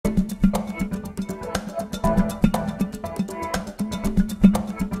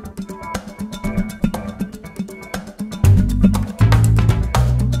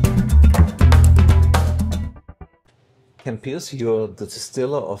Pierce, you're the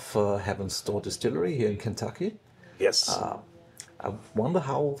distiller of Heaven's Door Distillery here in Kentucky. Yes. I wonder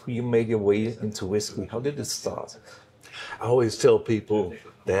how you made your way into whiskey. How did it start? I always tell people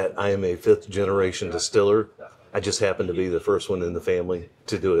that I am a fifth generation distiller. I just happen to be the first one in the family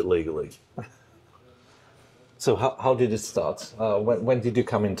to do it legally. So how did it start? When did you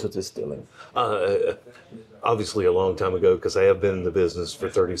come into distilling? Obviously a long time ago, because I have been in the business for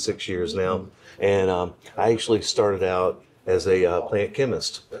 36 years now. And I actually started out as a plant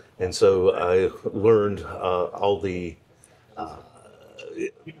chemist. And so I learned all the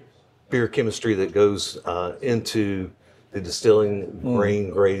beer chemistry that goes into the distilling,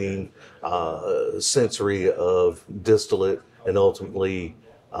 grain grading, sensory of distillate, and ultimately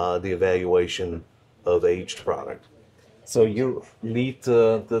the evaluation of aged product. So you lead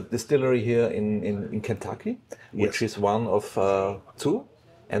the distillery here in Kentucky, which is one of two,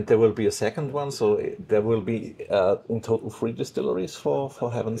 and there will be a second one. So there will be in total 3 distilleries for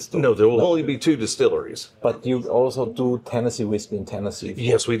Heaven's Door. No, there will only be 2 distilleries. But you also do Tennessee whiskey in Tennessee.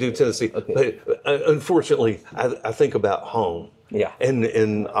 Yes, we do Tennessee. Okay. But unfortunately, I think about home. Yeah.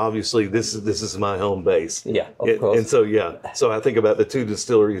 And obviously this is my home base. Yeah, of course. And so I think about the 2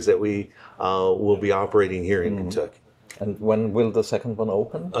 distilleries that we will be operating here in Kentucky. And when will the second one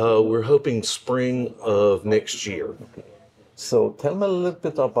open? We're hoping spring of next year. Okay. So tell me a little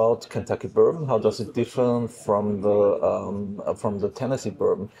bit about Kentucky bourbon. How does it differ from the Tennessee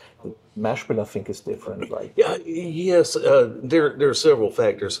bourbon? The mash bill, I think, is different, right? Yeah, yes. There are several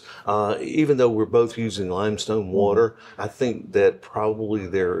factors. Even though we're both using limestone water, I think that probably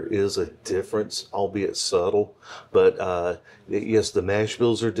there is a difference, albeit subtle. But yes, the mash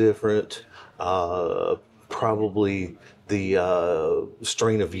bills are different. Probably the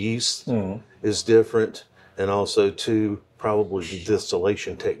strain of yeast is different, and also too, probably the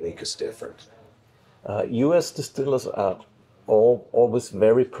distillation technique is different. U.S. distillers are always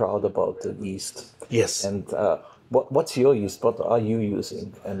very proud about the yeast. Yes. And what's your yeast? What are you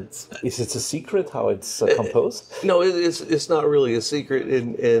using? And is it a secret how it's composed? No, it's not really a secret,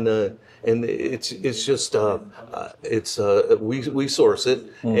 and it's just we source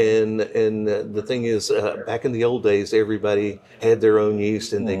it, and the thing is, back in the old days, everybody had their own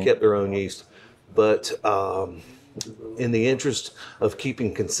yeast and they kept their own yeast, but in the interest of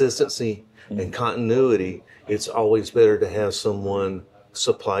keeping consistency and continuity, it's always better to have someone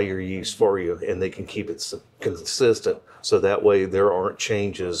supply your yeast for you, and they can keep it consistent, so that way there aren't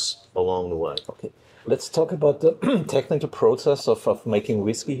changes along the way. Okay. Let's talk about the technical process of making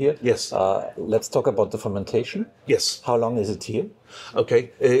whiskey here. Yes. Let's talk about the fermentation. Yes. How long is it here?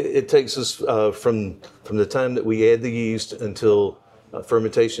 Okay. It takes us from the time that we add the yeast until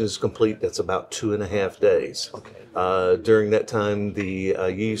fermentation is complete. That's about 2.5 days. Okay. During that time, the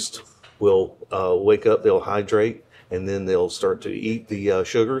yeast will wake up, they'll hydrate, and then they'll start to eat the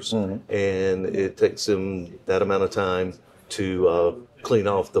sugars, and it takes them that amount of time to clean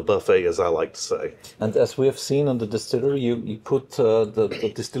off the buffet, as I like to say. And as we have seen on the distillery, you put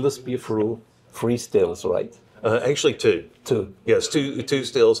the distiller's beer through 3 stills, right? Actually, 2. 2. Yes, two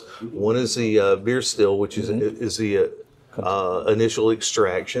stills. One is the beer still, which is the initial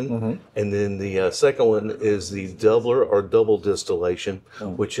extraction, and then the second one is the doubler or double distillation,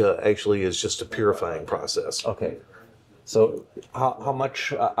 which actually is just a purifying process. Okay. So how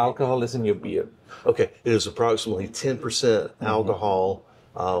much alcohol is in your beer? Okay, it is approximately 10% alcohol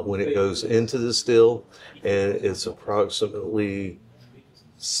when it goes into the still, and it's approximately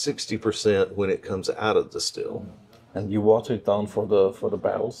 60% when it comes out of the still. And you water it down for the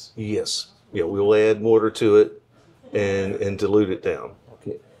barrels? Yes. Yeah, we'll add water to it and dilute it down.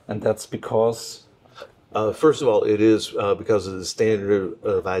 Okay. And that's because? First of all, it is because of the standard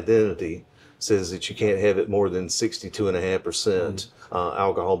of identity says that you can't have it more than 62.5%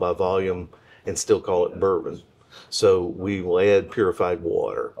 alcohol by volume and still call it bourbon. So we will add purified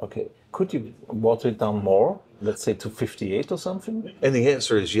water. Okay. Could you water it down more? Let's say to 58 or something? And the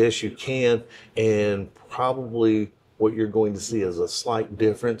answer is yes, you can. And probably what you're going to see is a slight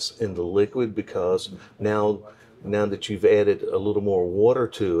difference in the liquid, because now that you've added a little more water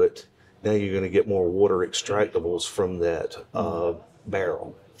to it, now you're going to get more water extractables from that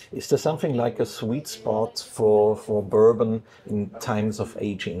barrel. Is there something like a sweet spot for bourbon in times of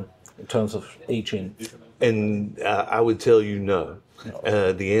aging, in terms of aging? And I would tell you no.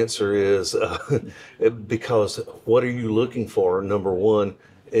 The answer is because what are you looking for? Number one,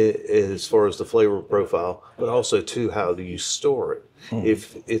 as far as the flavor profile, but also two, how do you store it?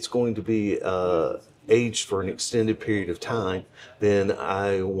 If it's going to be aged for an extended period of time, then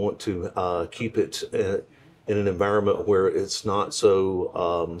I want to keep it in an environment where it's not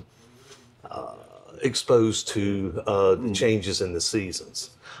so exposed to changes in the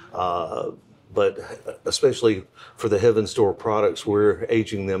seasons. But especially for the Heaven Store products, we're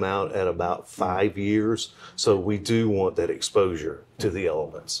aging them out at about 5 years. So we do want that exposure to the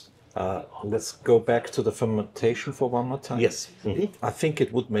elements. Let's go back to the fermentation for one more time. Yes. I think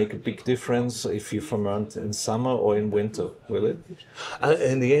it would make a big difference if you ferment in summer or in winter, will it?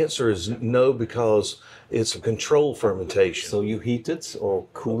 And the answer is no, because it's a controlled fermentation. So you heat it or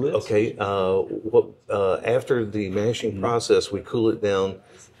cool it? Okay. After the mashing process, we cool it down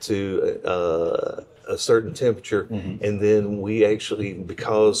to a certain temperature, and then we actually,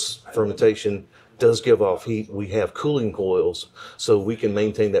 because fermentation does give off heat, we have cooling coils, so we can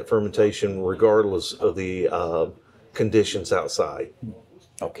maintain that fermentation regardless of the conditions outside.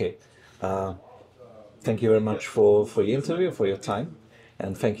 Okay. Thank you very much for your interview, for your time,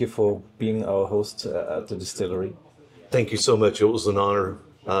 and thank you for being our host at the distillery. Thank you so much. It was an honor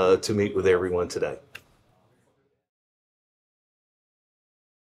to meet with everyone today.